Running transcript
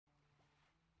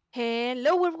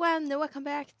Hello everyone, and welcome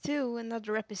back to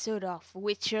another episode of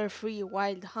Witcher 3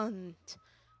 Wild Hunt.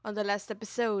 On the last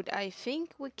episode, I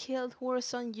think we killed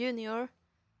Horizon Jr.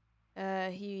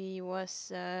 He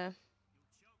was a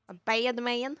bad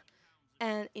man.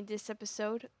 And in this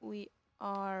episode, we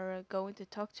are going to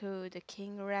talk to the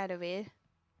King Radovid.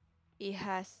 He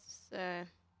has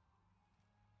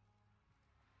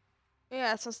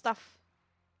some stuff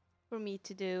for me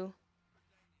to do.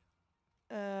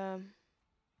 Um,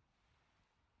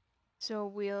 so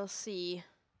we'll see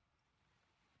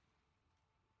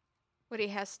what he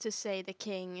has to say, the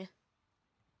king.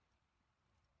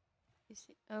 Is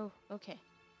he? Oh, okay.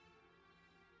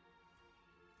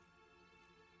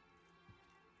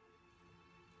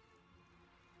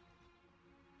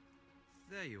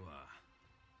 There you are.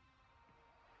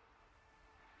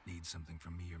 Need something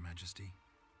from me, Your Majesty?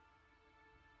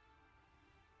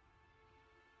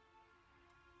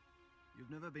 You've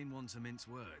never been one to mince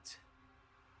words.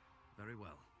 Very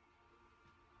well.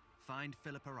 Find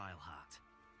Philippa Eilhart.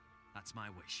 That's my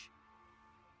wish.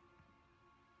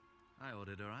 I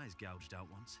ordered her eyes gouged out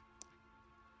once.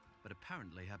 But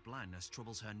apparently her blindness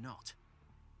troubles her not.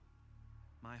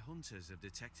 My hunters have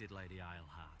detected Lady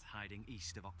Eilhart hiding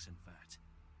east of Oxenfurt.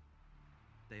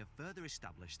 They have further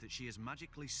established that she has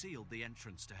magically sealed the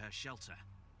entrance to her shelter.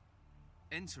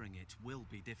 Entering it will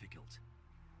be difficult.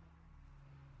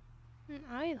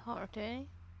 Eilhart, eh?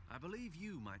 I believe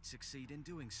you might succeed in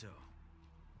doing so.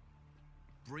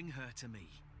 Bring her to me,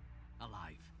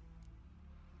 alive.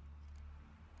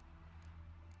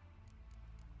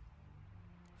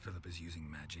 Philip is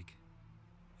using magic.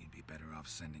 You'd be better off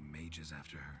sending mages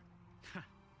after her.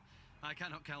 I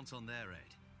cannot count on their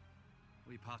aid.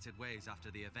 We parted ways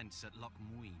after the events at Loch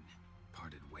Muin.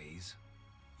 Parted ways?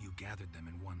 You gathered them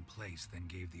in one place, then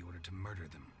gave the order to murder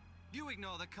them. You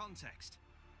ignore the context.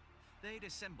 They'd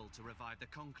assembled to revive the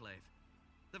Conclave,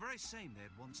 the very same they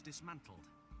had once dismantled.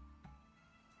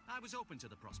 I was open to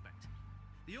the prospect.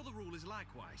 The other rule is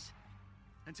likewise,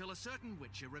 until a certain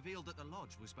witcher revealed that the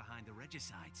Lodge was behind the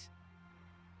regicides.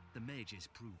 The mages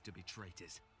proved to be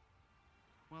traitors,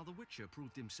 while the witcher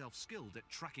proved himself skilled at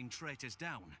tracking traitors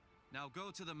down. Now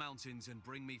go to the mountains and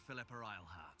bring me Philippa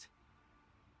Eilhart.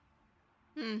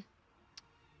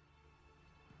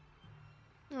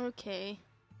 Okay.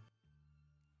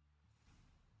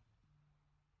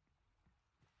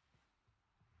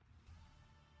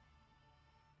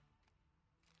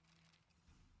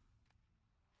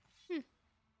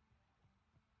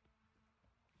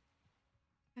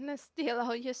 And I steal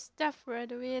all your stuff,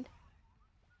 Radovid.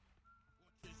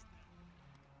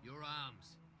 Your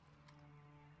arms.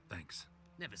 Thanks.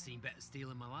 Never seen better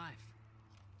steel in my life.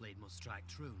 Blade must strike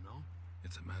true, no?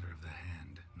 It's a matter of the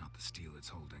hand, not the steel it's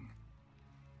holding.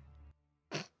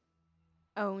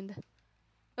 Owned.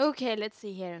 Okay, let's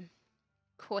see here.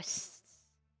 Quests.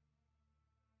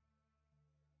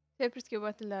 Separate ska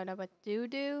vara till lördag, what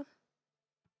do?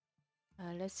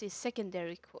 Let's see,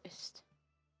 secondary quest.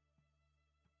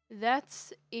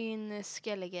 That's in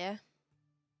Skellige.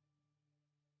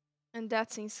 And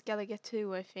that's in Skellige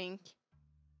too, I think.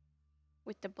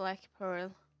 With the Black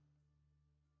Pearl.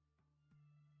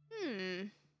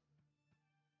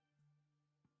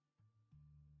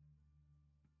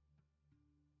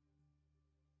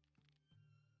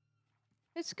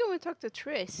 Let's go and talk to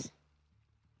Triss.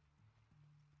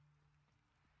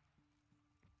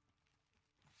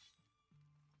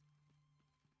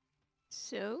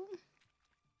 So?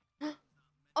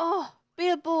 Oh,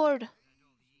 billboard!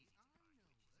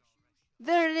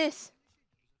 There it is!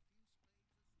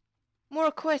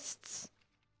 More quests!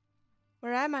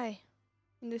 Where am I?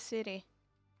 In the city.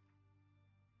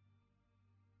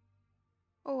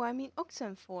 Oh, I'm in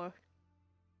Oxenford.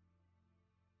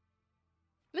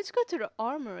 Let's go to the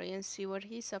armory and see what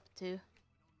he's up to.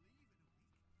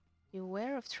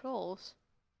 Beware of trolls.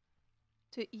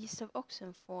 To east of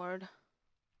Oxenford.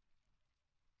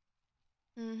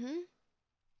 Mm-hmm.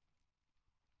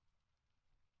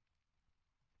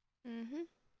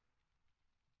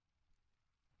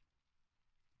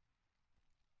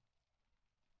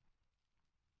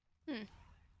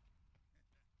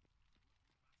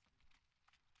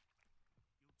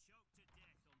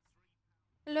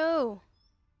 Hello.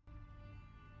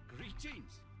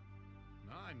 Greetings.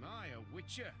 My, a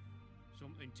witcher.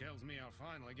 Something tells me I'll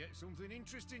finally get something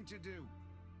interesting to do.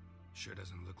 Sure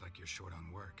doesn't look like you're short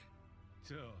on work.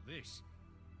 So, this.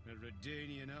 A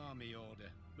Redanian army order.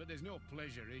 But there's no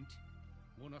pleasure in't.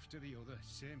 One after the other,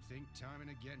 same thing time and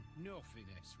again. No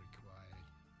finesse required.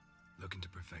 Looking to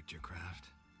perfect your craft?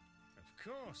 Of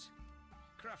course.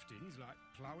 Crafting's like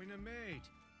ploughing a maid.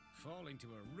 Fall into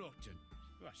a rut and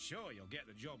Well, sure, you'll get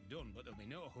the job done, but there'll be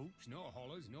no hoops, no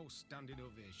hollers, no standing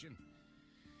ovation.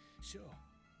 So,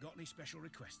 got any special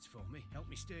requests for me? Help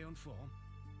me stay on form?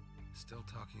 Still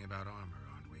talking about armor,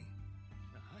 aren't we?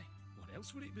 Aye, what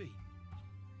else would it be?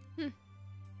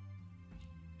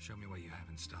 Show me what you have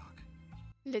in stock.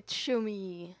 Let's show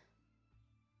me.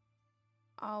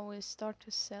 I will start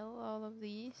to sell all of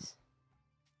these.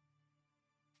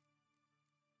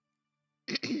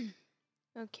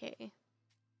 Okay.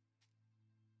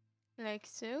 Like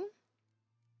so.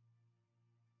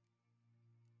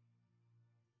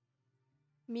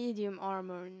 Medium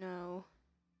armor, no.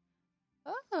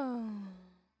 Oh.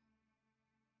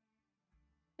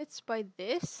 Let's buy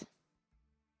this.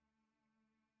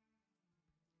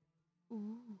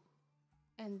 Ooh.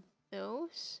 And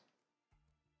those.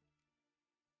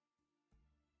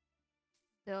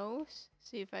 Those.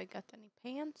 See if I got any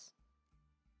pants.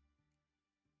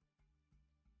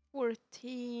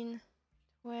 14.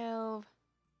 12.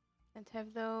 Can't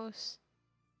have those.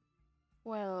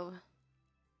 12.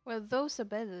 Well, those are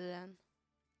better then.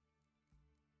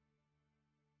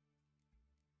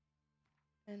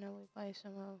 And I will buy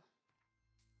some of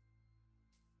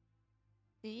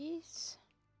these.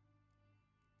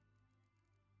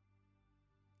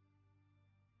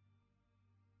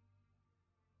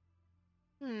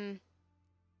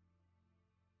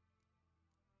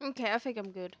 Okay, I think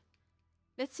I'm good.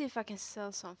 Let's see if I can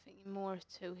sell something more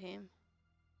to him.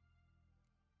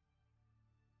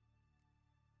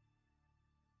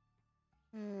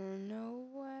 No,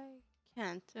 I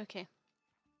can't. Okay.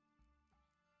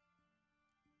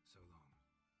 So long.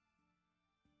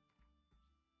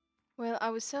 Well, I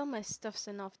will sell my stuffs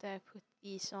enough that I put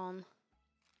these on.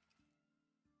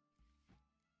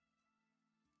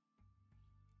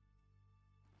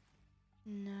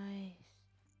 Nice.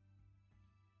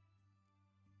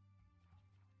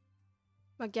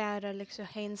 My god, I look so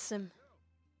handsome.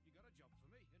 You got a job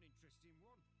for me, an interesting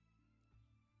one.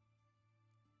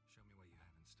 Show me what you have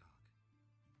in stock.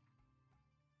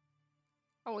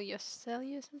 I will just sell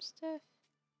you some stuff.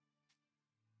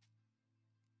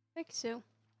 Like so.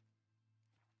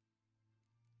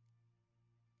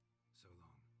 So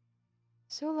long.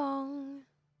 So long.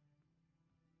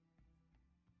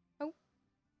 Oh.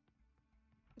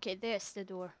 Okay, there's the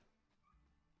door.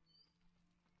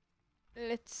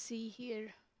 Let's see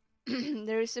here.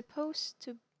 There is supposed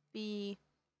to be...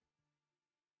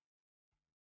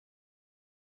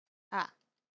 Ah.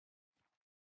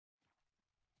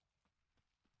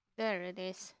 There it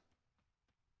is.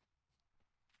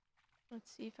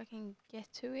 Let's see if I can get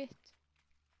to it.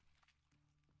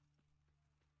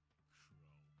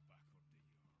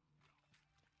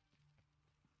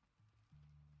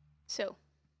 So.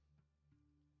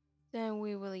 Then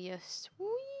we will just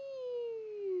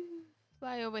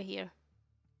fly over here.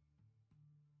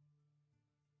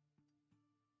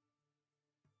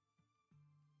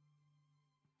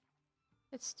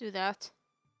 Let's do that.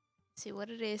 See what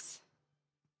it is.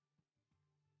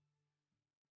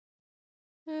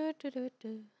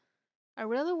 I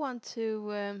really want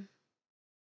to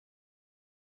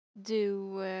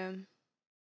do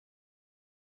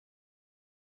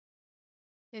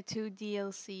the 2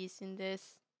 DLCs in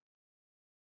this.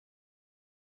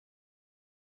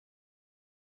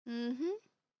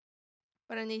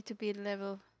 But I need to be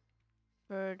level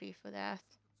 30 for that.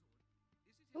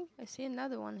 Oh, I see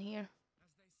another one here.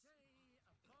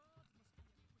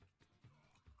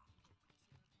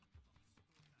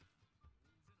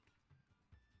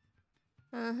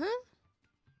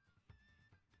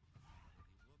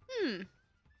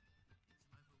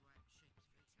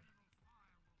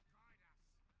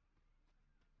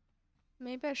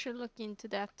 Maybe I should look into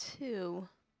that too.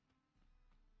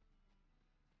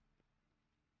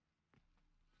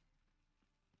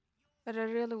 But I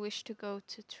really wish to go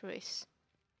to Triss.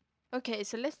 Okay,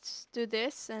 so let's do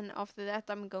this, and after that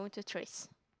I'm going to Triss.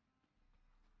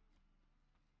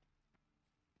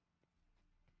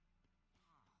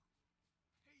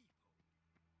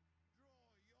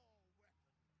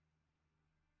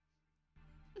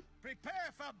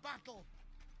 Prepare for battle!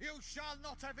 You shall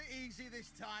not have it easy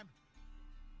this time.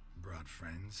 Brought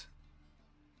friends?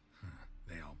 Huh.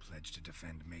 They all pledged to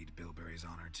defend Maid Bilberry's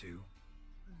honor too?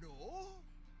 No.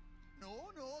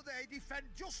 No, they defend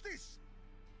justice.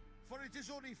 For it is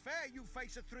only fair you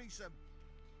face a threesome.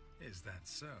 Is that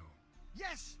so?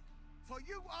 Yes, for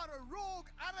you are a rogue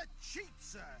and a cheat,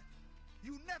 sir.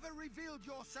 You never revealed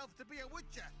yourself to be a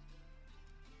witcher.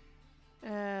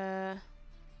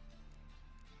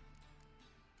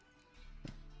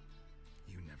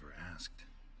 You never asked.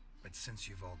 But since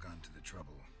you've all gone to the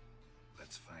trouble,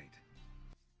 let's fight.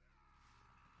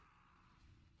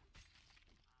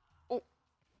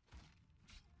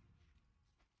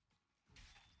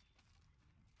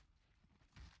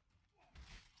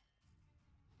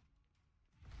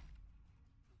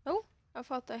 I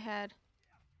thought I had.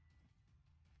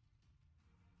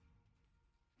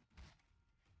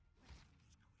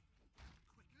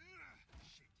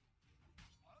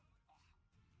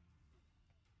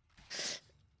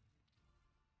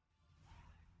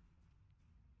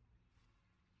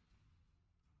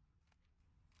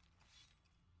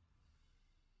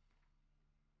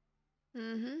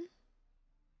 Mm-hmm.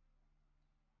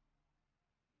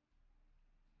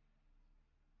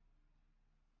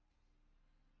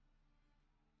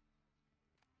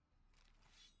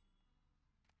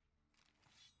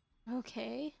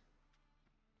 Okay.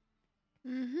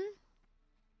 Mm-hmm.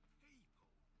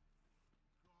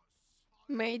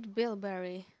 Made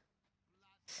bilberry.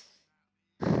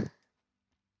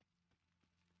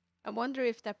 I wonder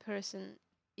if that person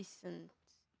isn't,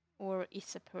 or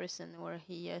is a person, or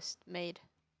he just made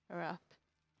her up.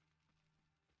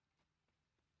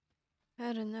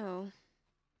 I don't know.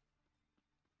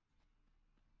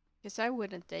 Because I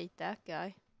wouldn't date that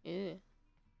guy. Ew.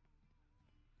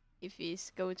 If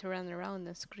he's going to run around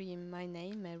and scream my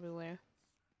name everywhere.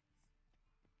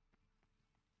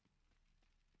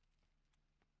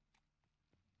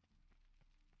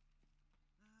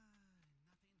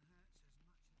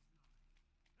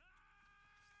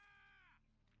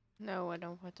 No, I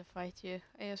don't want to fight you.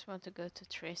 I just want to go to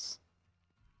Triss.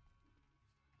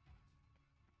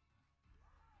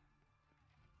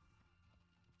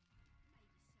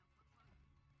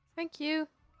 Thank you.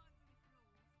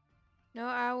 No,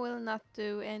 I will not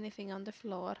do anything on the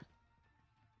floor.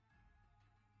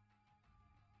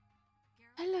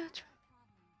 Hello.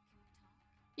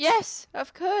 Yes,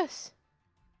 of course.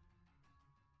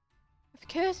 Of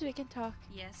course we can talk.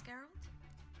 Yes, Geralt?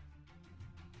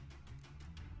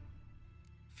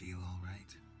 Feel all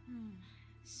right?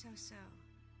 So.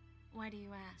 Why do you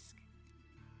ask?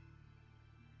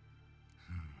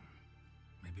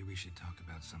 Maybe we should talk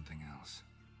about something else.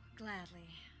 Gladly.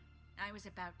 I was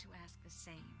about to ask the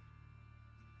same.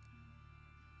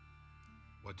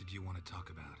 What did you want to talk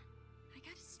about? I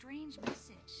got a strange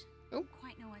message. Oh. Don't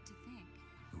quite know what to think.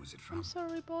 Who was it from? I'm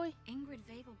sorry, boy. Ingrid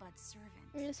Vegelbud's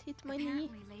servant. I just hit my knee.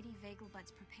 Apparently, Lady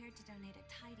Vegelbud's prepared to donate a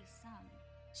tidy sum.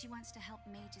 She wants to help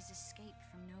mages escape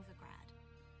from Novigrad.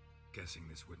 Guessing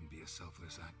this wouldn't be a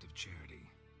selfless act of charity.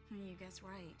 You guess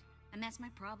right. And that's my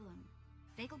problem.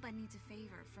 Vegelbud needs a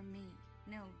favor from me.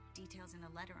 No details in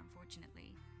the letter,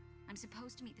 unfortunately. I'm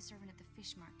supposed to meet the servant at the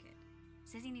fish market.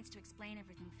 Says he needs to explain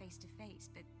everything face to face,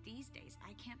 but these days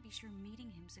I can't be sure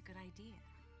meeting him's a good idea.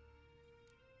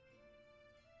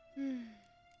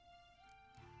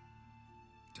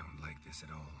 Don't like this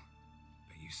at all,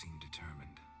 but you seem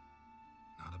determined.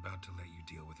 Not about to let you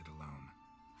deal with it alone.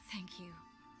 Thank you.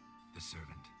 The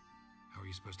servant. How are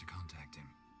you supposed to contact him?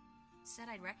 Said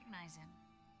I'd recognize him.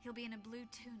 He'll be in a blue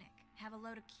tunic, have a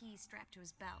load of keys strapped to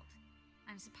his belt.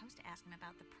 I'm supposed to ask him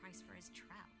about the price for his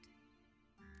trout.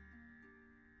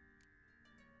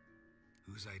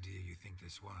 Whose idea you think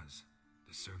this was?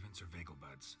 The servants or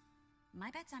Vegelbud's? My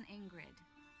bet's on Ingrid.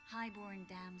 High-born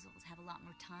damsels have a lot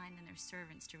more time than their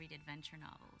servants to read adventure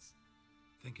novels.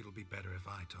 Think it'll be better if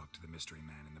I talk to the mystery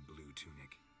man in the blue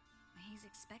tunic. He's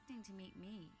expecting to meet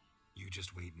me. You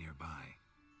just wait nearby.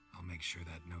 I'll make sure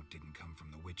that note didn't come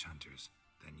from the witch hunters.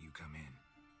 Then you come in.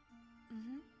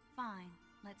 Fine.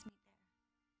 Let's meet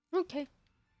there. Okay.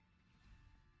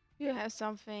 You have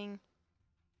something.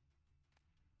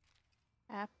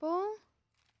 Apple?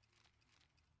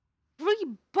 Free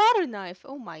butter knife!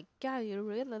 Oh my god, you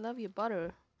really love your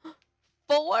butter.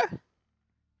 4?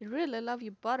 You really love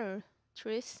your butter,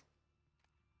 Triss.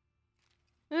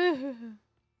 And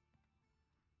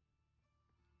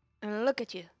look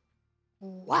at you.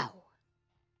 Wow.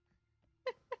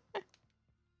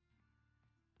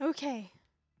 Okay.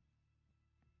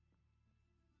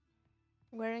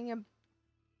 Wearing a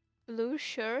blue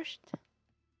shirt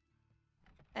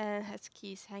and has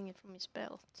keys hanging from his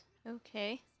belt.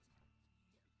 Okay.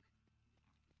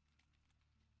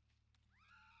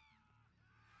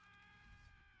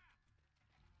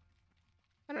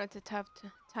 I don't have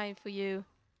time for you.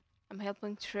 I'm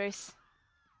helping Triss.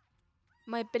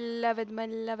 My beloved, my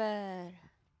lover.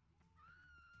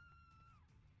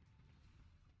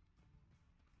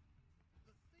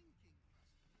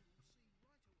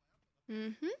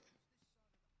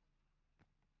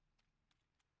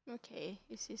 Okay,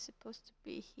 is he supposed to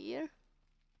be here?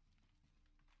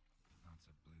 Lots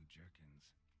of blue jerkins.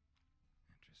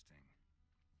 Interesting.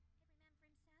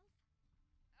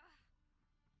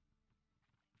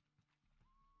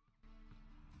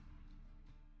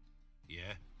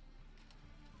 Yeah?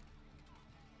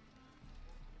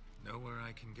 Know where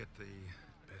I can get the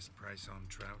best price on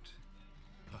trout?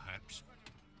 Perhaps.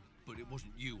 But it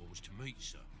wasn't you I was to meet,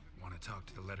 sir. Want to talk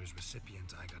to the letter's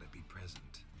recipient, I gotta be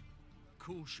present.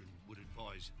 Caution would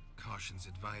advise. Caution's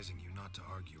advising you not to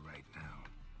argue right now.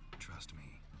 Trust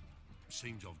me.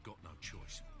 Seems I've got no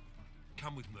choice.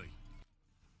 Come with me.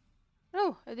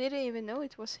 Oh, I didn't even know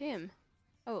it was him.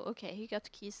 Oh, okay, he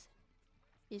got keys.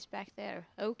 He's back there.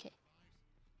 Okay.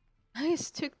 I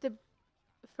just took the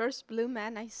first blue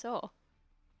man I saw.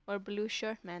 Or blue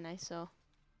shirt man I saw.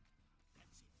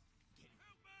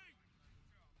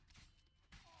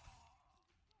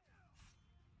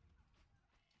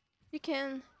 You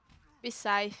can be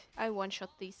safe. I one-shot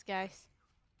these guys.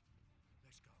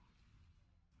 Let's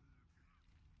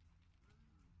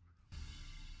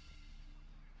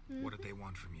go. What did they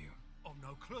want from you? I've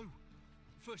no clue.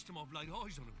 First time I've laid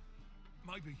eyes on them.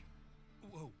 Maybe.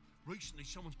 Well, recently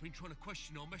someone's been trying to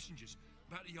question our messengers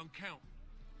about the young count.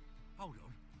 Hold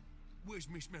on. Where's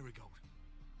Miss Marigold?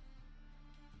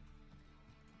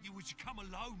 You was to come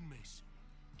alone, miss.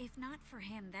 If not for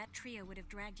him, that trio would have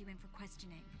dragged you in for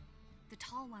questioning. The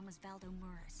tall one was Valdo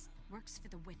Murris, works for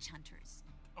the witch hunters.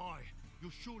 Aye, you're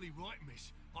surely right,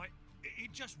 miss.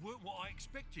 It just weren't what I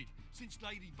expected, since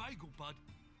Lady Vagelbud.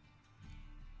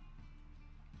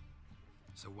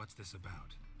 So what's this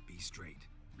about? Be straight.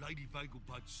 Lady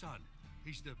Vagelbud's son,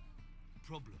 he's the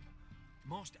problem.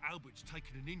 Master Albert's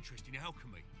taken an interest in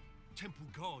alchemy. Temple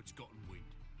Guard's gotten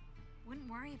wind.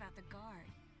 Wouldn't worry about the guard,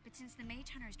 but since the mage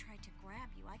hunters tried to grab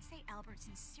you, I'd say Albert's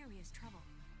in serious trouble.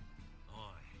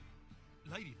 Aye.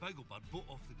 Lady Vagelbud bought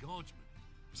off the guardsmen,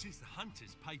 since the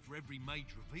hunters pay for every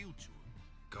mage revealed to them.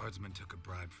 Guardsmen took a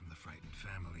bribe from the frightened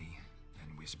family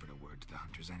and whispered a word to the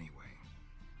hunters anyway.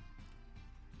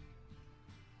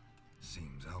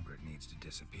 Seems Albert needs to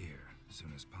disappear as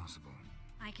soon as possible.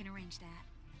 I can arrange that.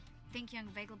 Think young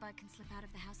Vagelbud can slip out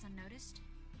of the house unnoticed?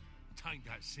 Tain't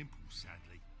that simple,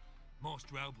 sadly.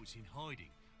 Master Albert's in hiding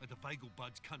at the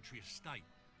Vagelbud's country estate.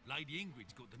 Lady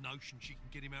Ingrid's got the notion she can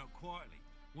get him out quietly.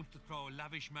 Wants to throw a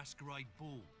lavish masquerade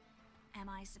ball. Am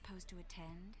I supposed to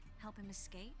attend? Help him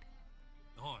escape?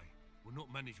 Aye, we'll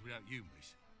not manage without you,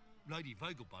 miss. Lady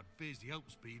Vagelbud fears the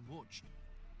Alps being watched.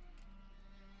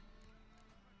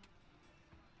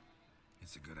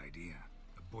 It's a good idea.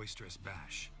 A boisterous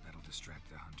bash that'll distract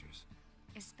the hunters.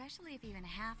 Especially if even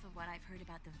half of what I've heard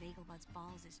about the Vagelbud's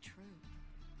balls is true.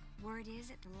 Word is,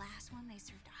 at the last one, they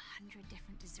served 100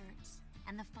 different desserts,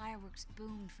 and the fireworks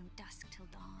boomed from dusk till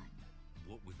dawn.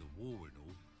 What with the war and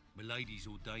all, Milady's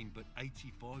ordained but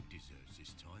 85 desserts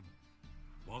this time.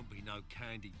 Won't be no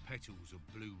candied petals or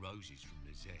blue roses from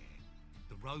Nazaire.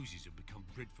 The roses have become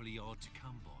dreadfully hard to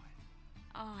come by.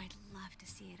 Oh, I'd love to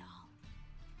see it all.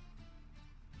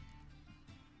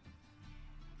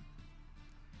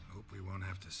 Hope we won't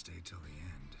have to stay till the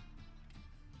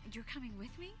end. You're coming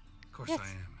with me? Of course Yes. I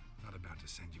am. Not about to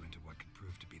send you into what could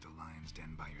prove to be the lion's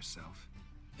den by yourself.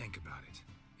 Think about it.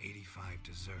 85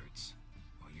 desserts,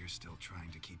 while you're still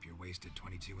trying to keep your waist at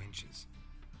 22 inches.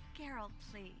 Geralt,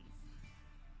 please.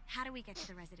 How do we get to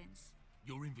the residence?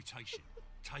 Your invitation.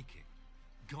 Take it.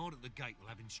 Guard at the gate will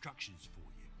have instructions for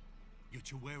you. You're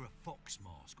to wear a fox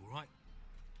mask, all right?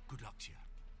 Good luck to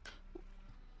you.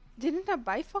 Didn't I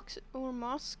buy fox or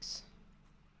masks?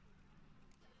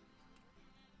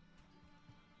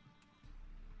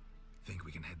 Think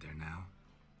we can head there now?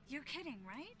 You're kidding,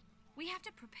 right? We have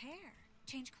to prepare.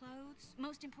 Change clothes.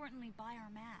 Most importantly, buy our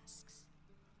masks.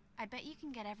 I bet you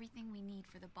can get everything we need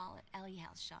for the ball at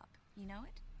Eliel's shop. You know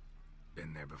it?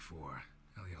 Been there before.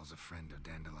 Eliel's a friend of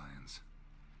Dandelion's.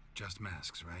 Just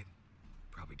masks, right?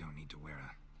 Probably don't need to wear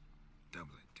a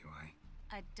doublet, do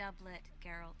I? A doublet,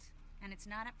 Geralt. And it's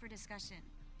not up for discussion.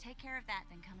 Take care of that,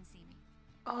 then come and see me.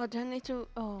 Oh, do I need to...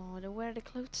 Oh, to wear the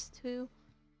clothes too?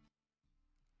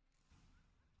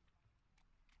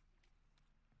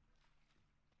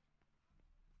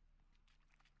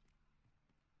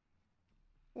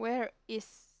 Where is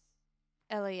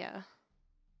Elia?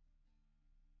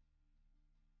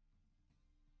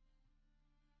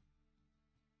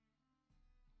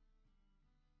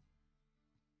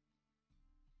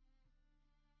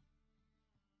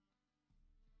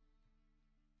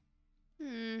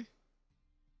 Hmm.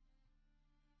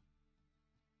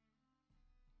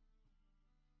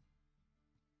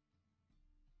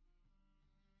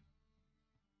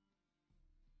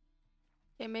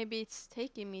 Okay, maybe it's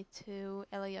taking me to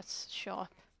Elliot's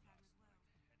shop.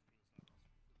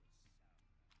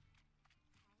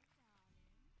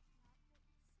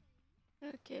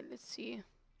 Okay, let's see.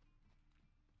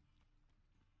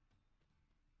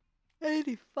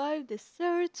 85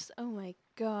 desserts. Oh my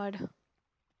god.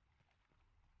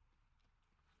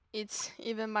 It's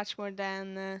even much more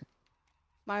than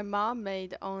my mom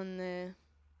made on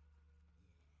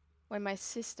when my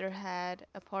sister had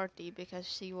a party because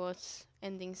she was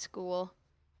ending school,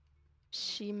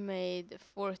 she made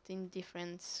 14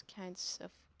 different kinds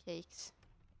of cakes.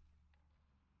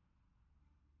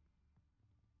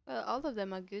 Well, all of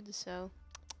them are good, so...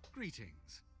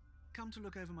 Greetings. Come to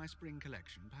look over my spring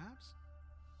collection, perhaps?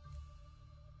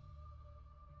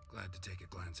 Glad to take a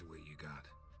glance at what you got.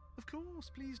 Of course,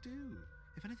 please do.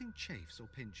 If anything chafes or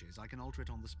pinches, I can alter it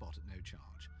on the spot at no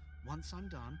charge. Once I'm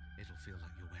done, it'll feel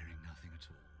like you're wearing nothing at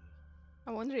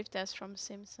all. I wonder if that's from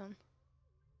Simpson.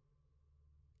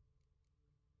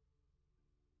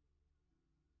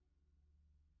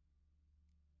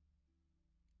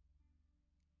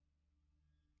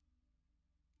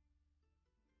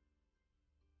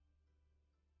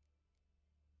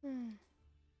 Hmm.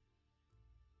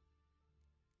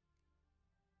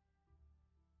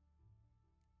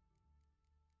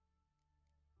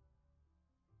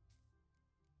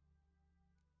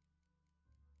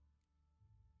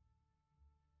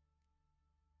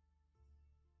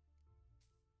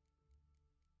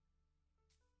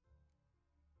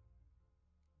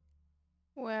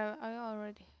 Well, I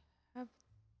already have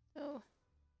though,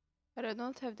 but I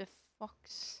don't have the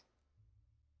fox.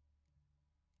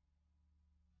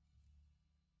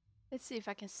 Let's see if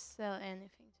I can sell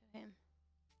anything to him.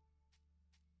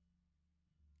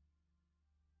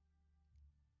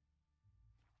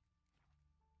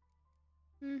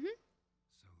 Mm-hmm.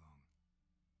 So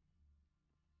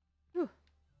long. Ooh.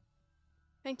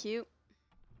 Thank you.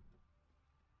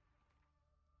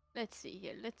 Let's see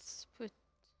here. Let's put...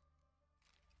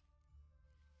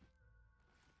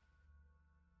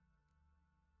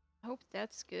 I hope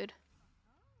that's good.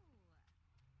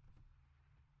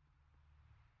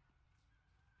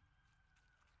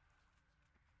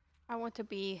 I want to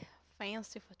be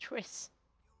fancy for Triss.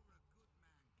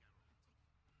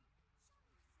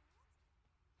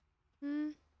 Hmm.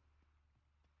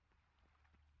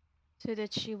 So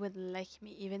that she would like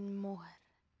me even more.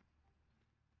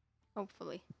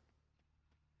 Hopefully.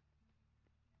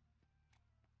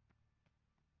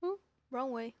 Ooh,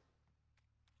 wrong way.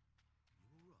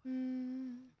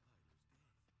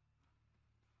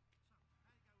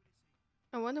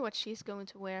 I wonder what she's going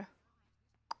to wear.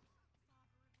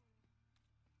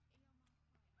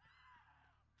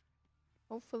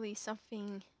 Hopefully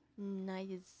something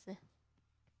nice.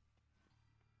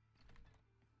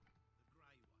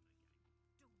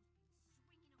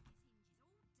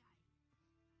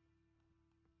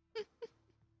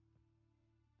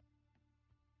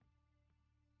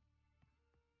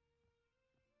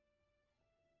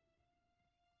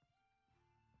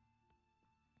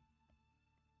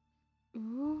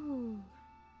 Ooh.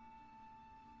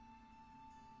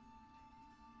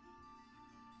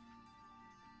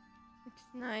 Looks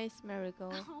nice,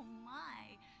 Marigold. Oh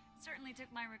my! Certainly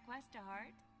took my request to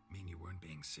heart. Mean you weren't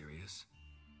being serious?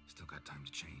 Still got time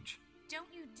to change.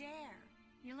 Don't you dare!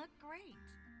 You look great.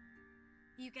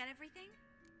 You get everything?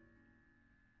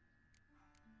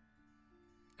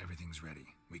 Everything's ready.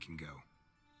 We can go.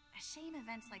 A shame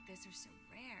events like this are so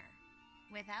rare.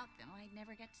 Without them, I'd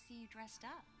never get to see you dressed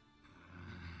up.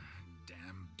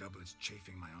 Damn doublets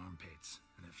chafing my armpits,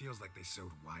 and it feels like they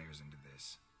sewed wires into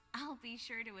this. I'll be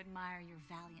sure to admire your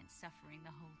valiant suffering the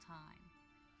whole time.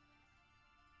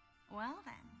 Well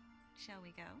then, shall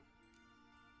we go?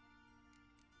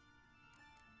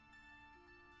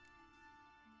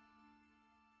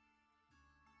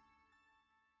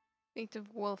 I think the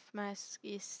wolf mask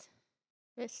is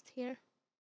best here.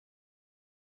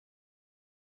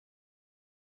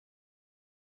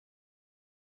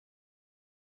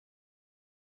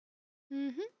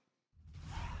 Mm-hmm.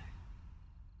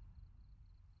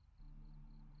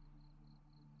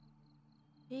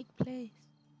 Big place.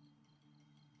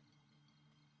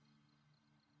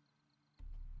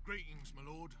 Greetings, my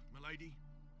lord, my lady.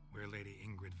 We're Lady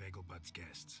Ingrid Vegelbud's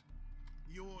guests.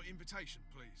 Your invitation,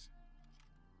 please.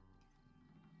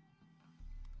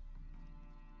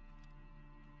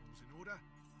 All's in order.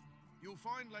 You'll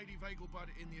find Lady Vegelbud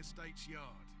in the estate's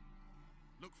yard.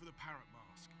 Look for the parrot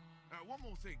mask. One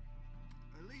more thing.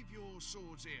 Leave your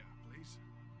swords here, please.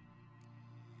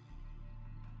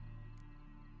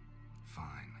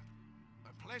 Fine.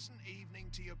 A pleasant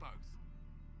evening to you both.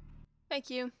 Thank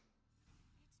you.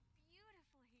 It's beautiful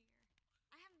here.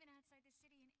 I haven't been outside the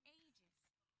city in ages.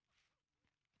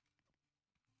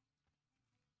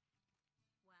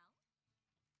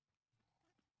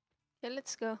 Well? Okay,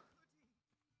 let's go.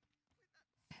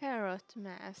 Parrot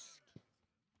mask.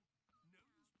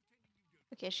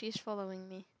 Okay, she's following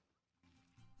me.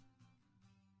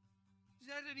 Is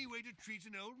that any way to treat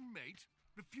an old mate?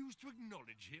 Refuse to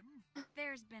acknowledge him?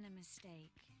 There's been a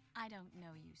mistake. I don't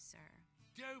know you, sir.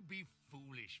 Don't be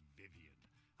foolish, Vivian.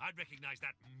 I'd recognize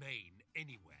that mane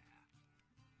anywhere.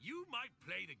 You might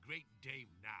play the Great Dame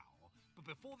now, but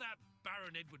before that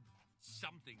Baron Edward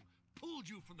something pulled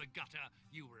you from the gutter,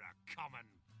 you were a common...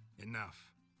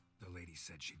 Enough. The lady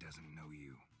said she doesn't know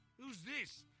you. Who's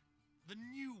this? The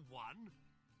new one?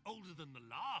 Older than the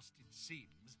last, it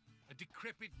seems. A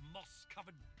decrepit,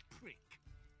 moss-covered prick.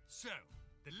 So,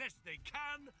 the less they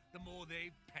can, the more they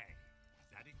pay. Is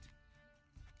that it?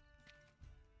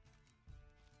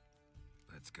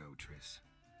 Let's go, Triss.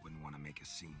 Wouldn't want to make a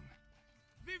scene.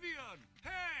 Vivian!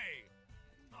 Hey!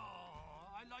 Oh,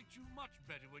 I liked you much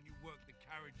better when you worked the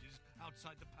carriages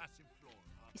outside the passive flora.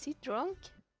 Is he drunk?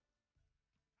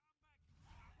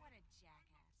 What a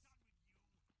jackass.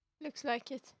 Looks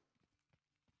like it.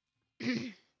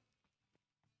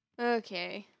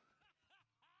 Okay.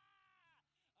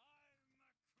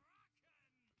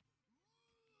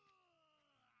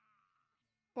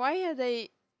 Why are they...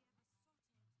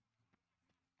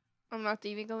 I'm not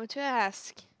even going to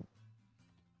ask.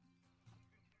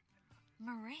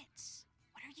 Moritz,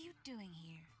 what are you doing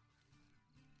here?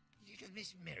 Little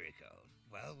Miss Marigold.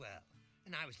 Well, well.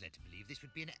 And I was led to believe this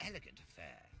would be an elegant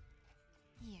affair.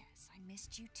 Yes, I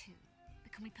missed you too.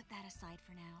 But can we put that aside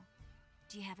for now?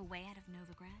 Do you have a way out of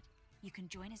Novigrad? You can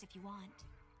join us if you want.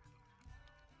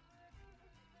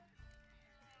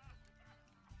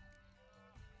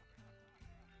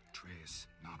 Triss,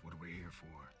 not what we're here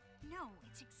for. No,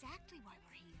 it's exactly why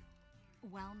we're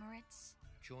here. Well, Moritz?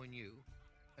 Join you?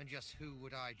 And just who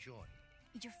would I join?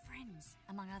 Your friends,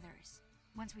 among others.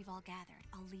 Once we've all gathered,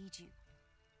 I'll lead you.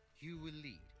 You will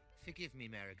lead. Forgive me,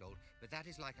 Marigold, but that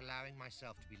is like allowing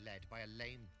myself to be led by a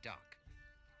lame duck.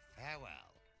 Farewell.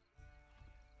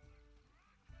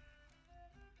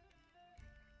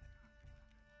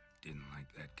 Didn't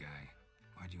like that guy.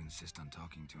 Why'd you insist on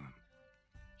talking to him?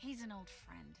 He's an old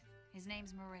friend. His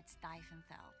name's Moritz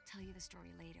Diefenthal. Tell you the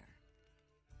story later.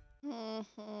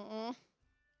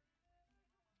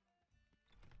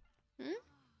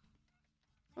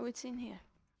 Oh, it's in here.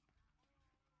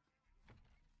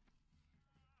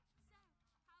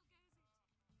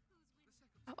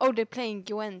 Oh, they're playing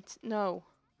Gwent. No.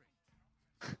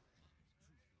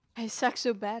 I suck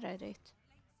so bad at it.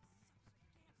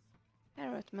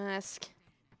 Parrot mask.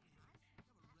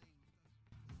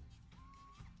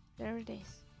 There it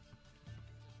is.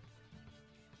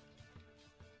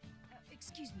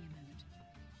 Excuse me a moment.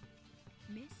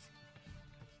 Miss?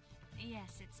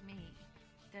 Yes, it's me.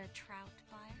 The trout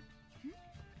buyer?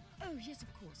 Oh, yes,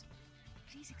 of course.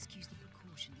 Please excuse the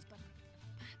precautions, but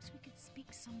perhaps we could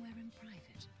speak somewhere in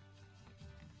private.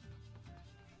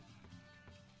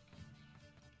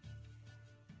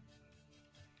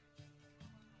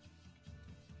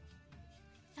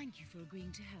 Thank you for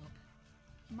agreeing to help.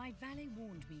 My valet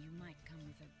warned me you might come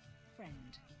with a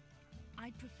friend.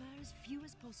 I'd prefer as few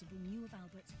as possible knew of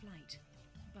Albert's flight.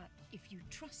 But if you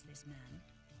trust this man...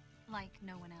 Like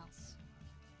no one else.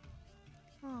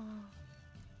 Oh.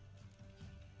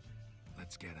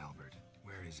 Let's get Albert.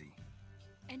 Where is he?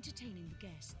 Entertaining the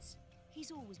guests.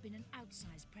 He's always been an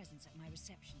outsized presence at my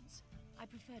receptions. I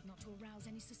preferred not to arouse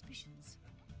any suspicions.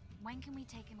 When can we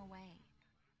take him away?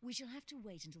 We shall have to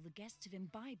wait until the guests have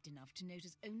imbibed enough to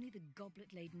notice only the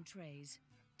goblet-laden trays.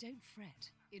 Don't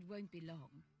fret. It won't be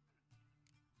long.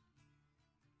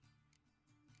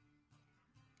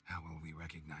 How will we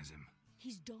recognize him?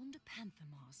 He's donned a panther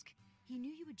mask. He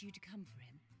knew you were due to come for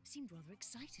him. Seemed rather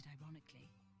excited,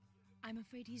 ironically. I'm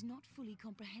afraid he's not fully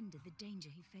comprehended the danger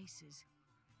he faces.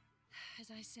 As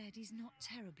I said, he's not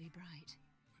terribly bright.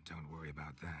 Don't worry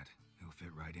about that. He'll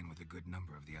fit right in with a good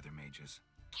number of the other mages.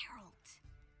 Geralt!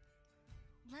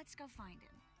 Let's go find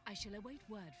him. I shall await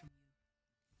word from you.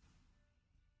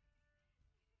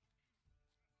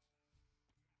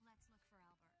 Let's look for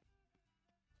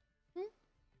Albert.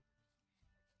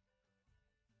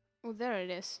 Oh, there it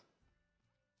is.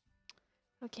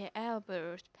 Okay,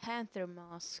 Albert, Panther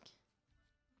Mask.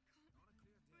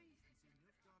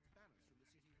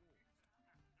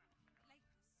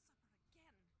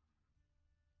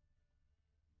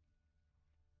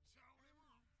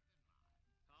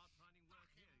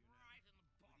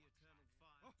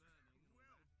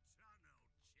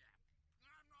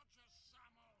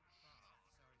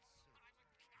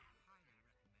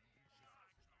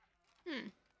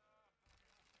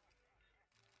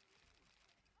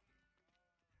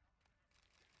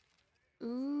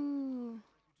 Ooh.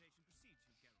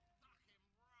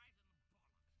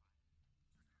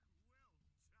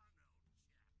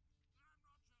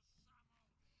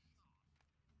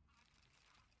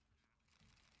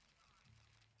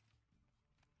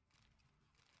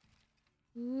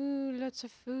 Ooh, lots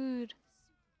of food.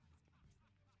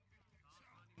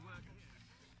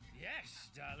 Yes,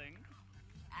 darling.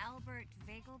 Albert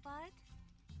Vegelbud?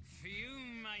 For you,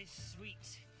 my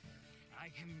sweet, I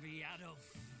can be Adolf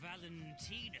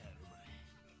Valentino.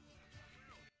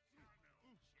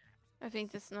 I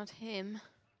think that's not him.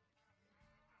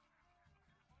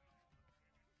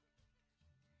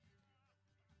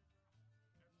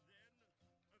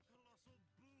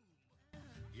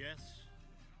 Yes?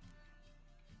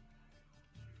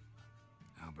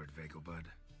 Albert Vegelbud.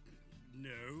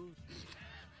 No.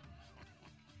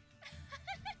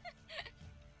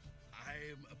 I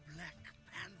am a Black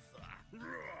Panther.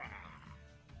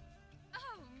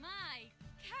 Oh my,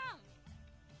 Count!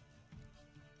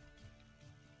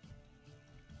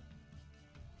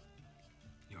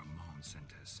 Your mom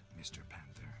sent us, Mr.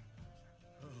 Panther.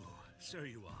 Oh, so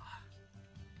you are.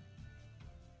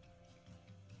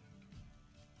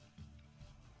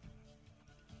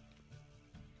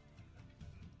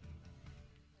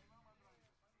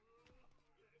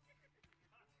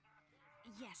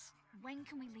 Yes, when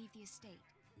can we leave the estate?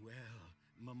 Well,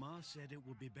 Mama said it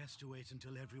would be best to wait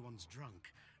until everyone's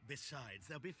drunk. Besides,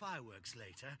 there'll be fireworks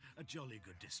later, a jolly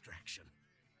good distraction.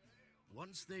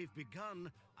 Once they've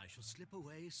begun, I shall slip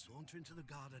away, saunter into the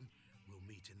garden. We'll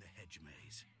meet in the hedge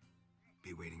maze.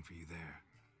 Be waiting for you there.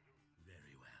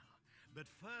 Very well. But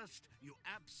first, you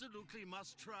absolutely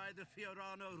must try the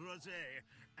Fiorano Rosé.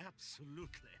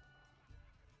 Absolutely.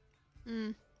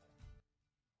 Hmm.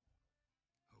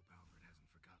 Hope Albert hasn't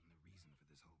forgotten the reason for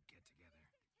this whole get-together.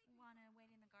 Wanna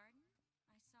wait in the garden?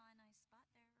 I saw a nice spot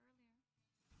there earlier.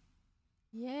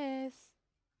 Yes.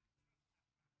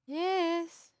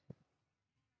 Yes.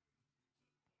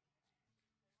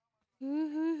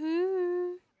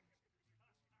 Woo-hoo-hoo.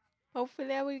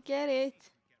 Hopefully I will get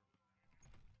it.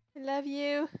 I love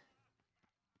you.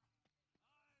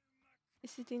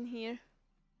 Is it in here?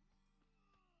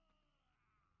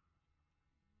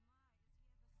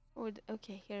 Or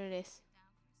okay, here it is.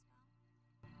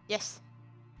 Yes.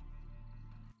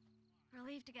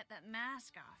 Relieved to get that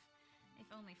mask off, if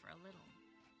only for a little.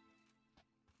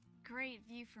 Great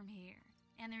view from here,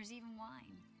 and there's even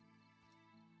wine.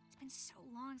 It's been so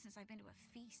long since I've been to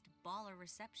a feast, ball, or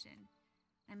reception.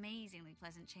 Amazingly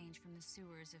pleasant change from the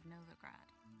sewers of Novigrad.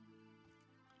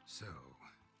 So,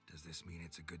 does this mean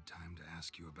it's a good time to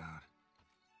ask you about...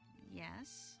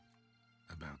 Yes?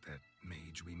 About that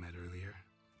mage we met earlier?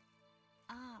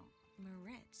 Oh,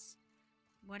 Maritz.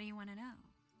 What do you want to know?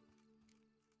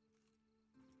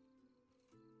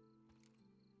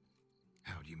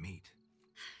 How'd you meet?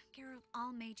 Geralt,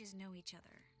 all mages know each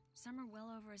other. Some are well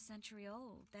over a century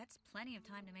old. That's plenty of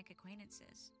time to make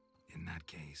acquaintances. In that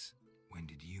case, when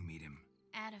did you meet him?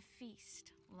 At a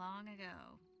feast, long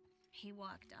ago. He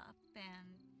walked up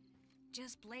and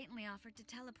just blatantly offered to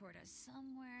teleport us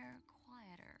somewhere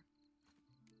quieter.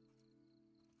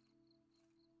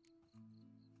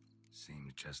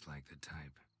 Seems just like the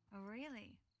type. Oh,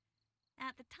 really?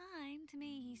 At the time, to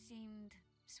me, he seemed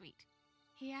sweet.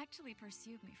 He actually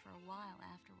pursued me for a while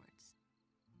afterwards.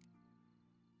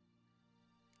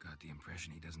 Got the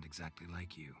impression he doesn't exactly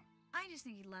like you. I just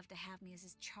think he'd love to have me as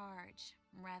his charge,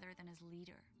 rather than his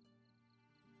leader.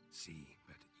 See,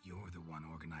 but you're the one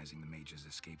organizing the mage's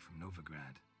escape from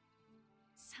Novigrad.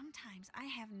 Sometimes I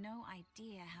have no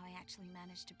idea how I actually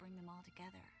managed to bring them all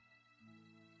together.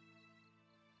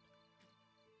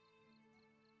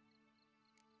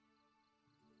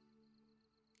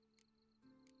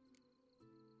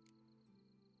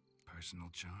 Personal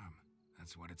charm.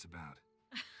 That's what it's about.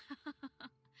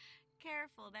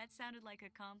 Careful, that sounded like a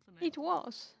compliment. It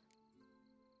was.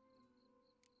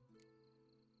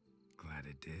 Glad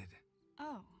it did.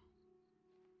 Oh.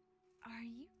 Are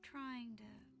you trying to...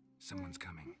 Someone's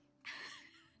coming.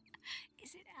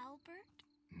 Is it Albert?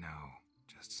 No,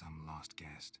 just some lost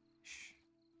guest. Shh.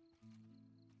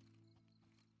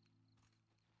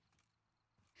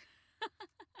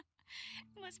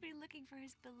 Must be looking for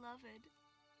his beloved.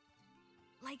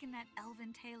 Like in that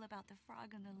elven tale about the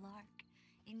frog and the lark.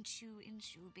 Inchu,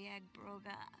 inchu, biag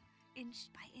broga.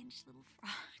 Inch by inch, little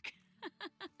frog.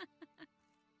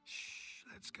 Shh,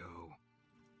 let's go.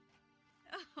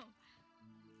 Oh.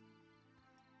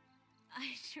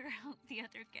 I sure hope the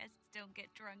other guests don't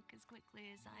get drunk as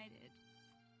quickly as I did.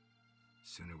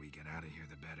 Sooner we get out of here,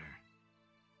 the better.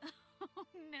 Oh,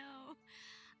 no.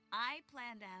 I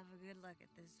plan to have a good look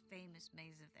at this famous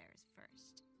maze of theirs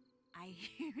first. I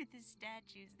hear the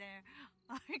statues there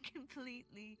are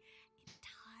completely,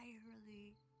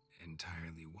 entirely...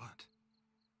 Entirely what?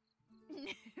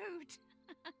 Nude.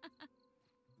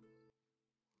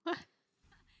 What?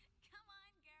 Come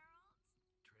on, Geralt.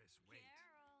 Triss, wait.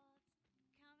 Geralt,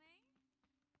 coming?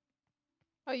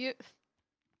 Are you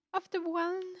after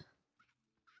one?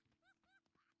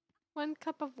 1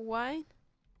 cup of wine?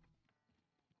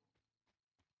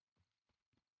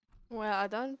 Well, I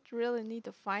don't really need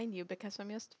to find you because I'm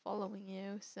just following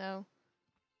you, so...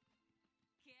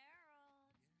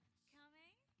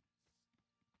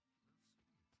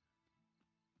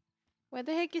 Where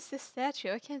the heck is the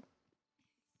statue? I can't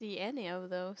see any of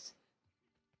those.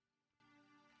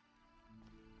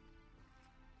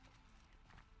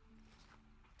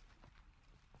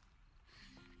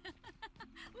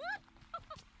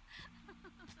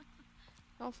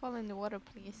 Don't fall in the water,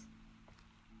 please.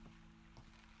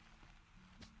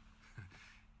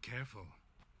 Careful.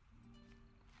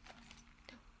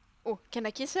 Oh, can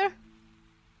I kiss her?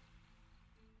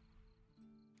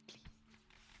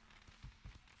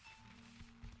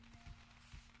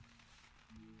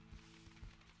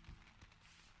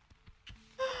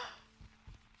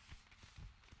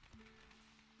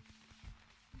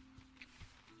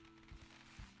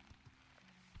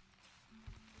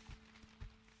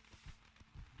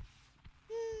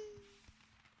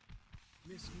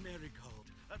 Miss Marigold,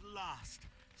 at last!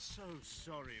 So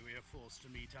sorry we are forced to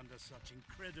meet under such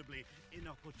incredibly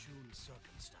inopportune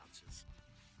circumstances.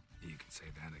 You can say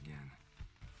that again.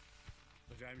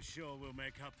 But I'm sure we'll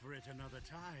make up for it another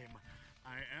time.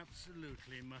 I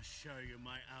absolutely must show you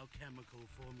my alchemical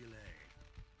formulae.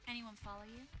 Anyone follow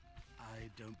you? I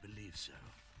don't believe so.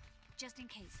 Just in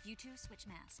case, you two switch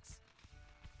masks.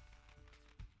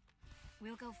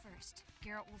 We'll go first.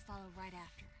 Garrett will follow right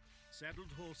after.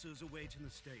 Saddled horses await in the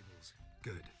stables.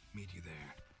 Good. Meet you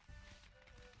there.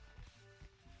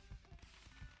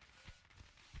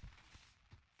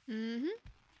 Mm-hmm.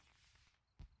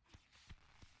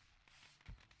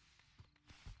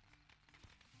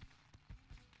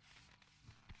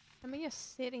 Am I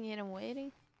just sitting here and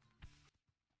waiting?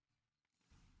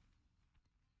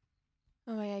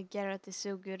 Oh my god, Garrett is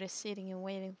so good at sitting and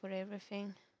waiting for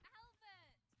everything.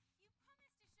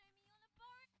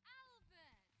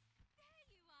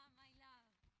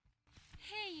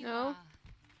 Here you No. are.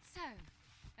 So,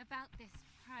 about this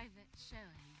private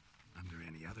showing. Under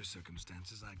any other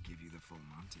circumstances, I'd give you the full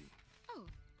Monty. Oh,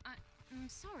 I'm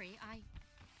sorry,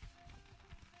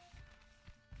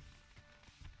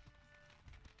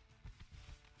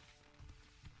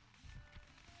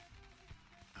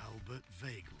 Albert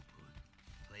Vegelbud.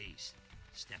 Please,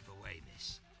 step away,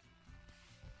 miss.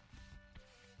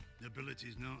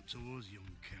 Nobility's not towards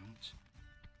young Count.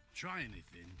 Try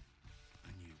anything,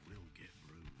 and you will get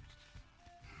bruised.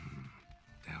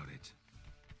 Doubt it.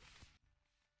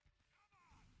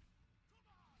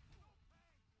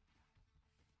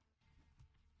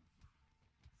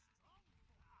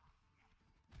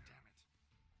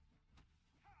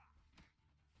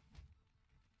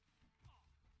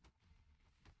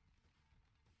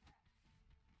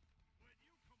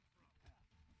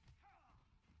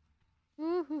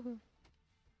 Woohoo.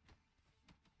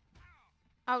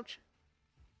 Ouch.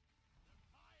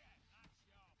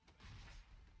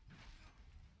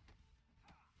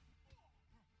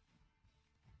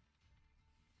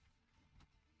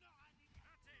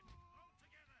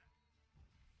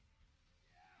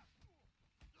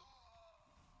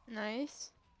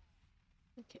 Nice.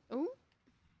 Okay. Oh.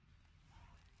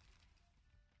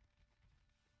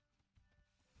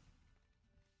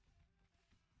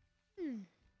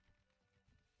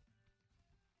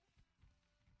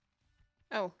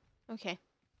 Oh, okay.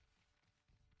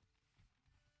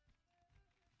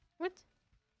 What?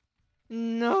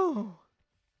 No.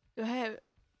 Do I have...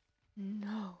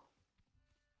 No.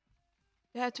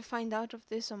 Do I have to find out of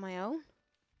this on my own?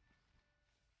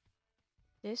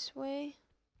 This way?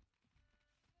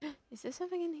 Is there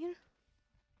something in here?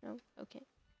 No? Okay.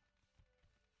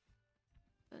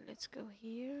 So let's go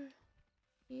here.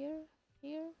 Here.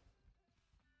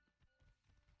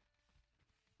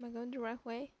 Am I going the right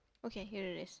way? Okay, here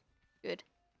it is. Good.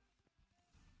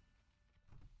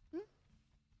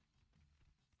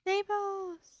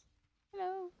 Stables!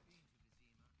 Hello.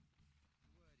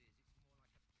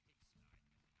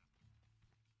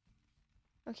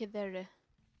 Okay, there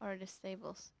are the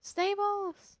stables.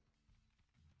 Stables!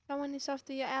 Someone is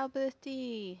after your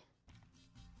Alberti.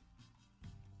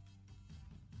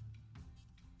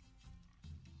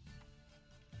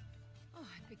 Oh,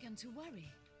 I'd begun to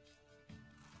worry.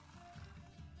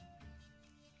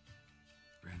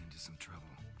 Ran into some trouble.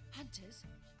 Hunters?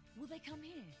 Will they come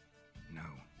here? No,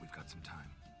 we've got some time.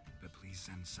 But please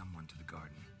send someone to the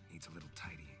garden. Needs a little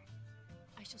tidying.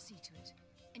 I shall see to it.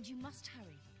 And you must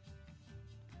hurry.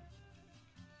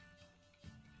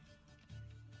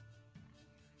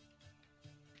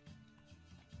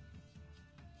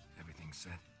 Everything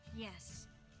set? Yes.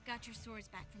 Got your swords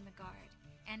back from the guard.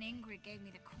 And Ingrid gave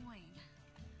me the coin.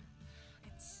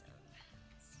 It's so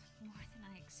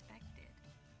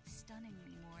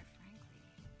stunningly more, frankly.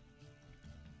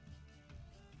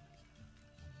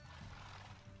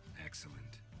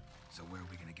 Excellent. So where are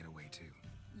we gonna get away to?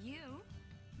 You?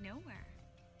 Nowhere.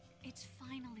 It's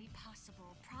finally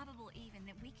possible, probable even,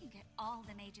 that we can get all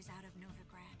the mages out of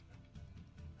Novigrad.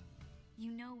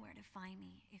 You know where to find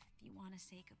me if you want to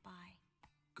say goodbye.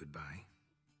 Goodbye?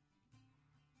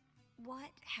 What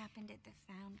happened at the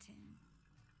fountain?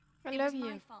 I It love was you.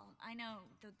 my fault. I know.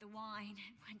 The wine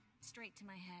went straight to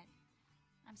my head.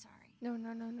 I'm sorry. No,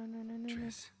 no, no, no, no, no, no.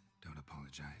 Triss, don't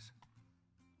apologize.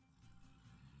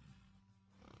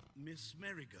 Miss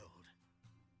Marigold.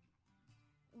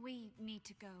 We need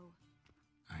to go.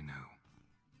 I know.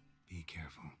 Be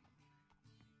careful.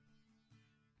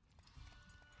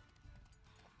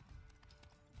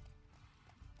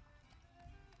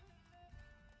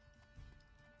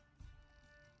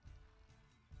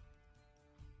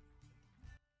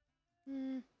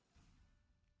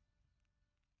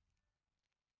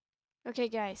 Okay,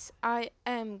 guys, I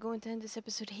am going to end this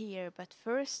episode here, but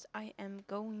first I am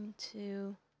going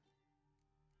to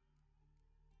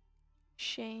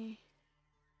change.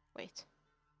 Wait,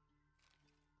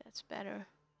 that's better.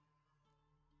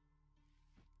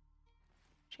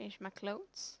 Change my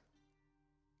clothes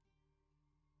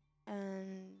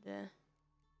and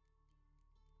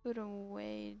put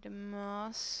away the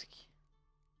mask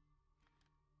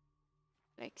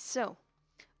like so.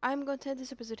 I'm going to end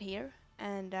this episode here,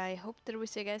 and I hope that we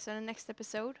see you guys on the next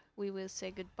episode. We will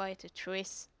say goodbye to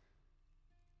Triss.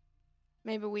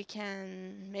 Maybe we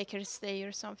can make her stay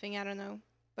or something, I don't know.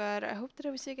 But I hope that I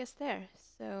will see you guys there.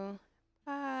 So,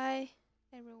 bye,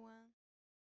 everyone.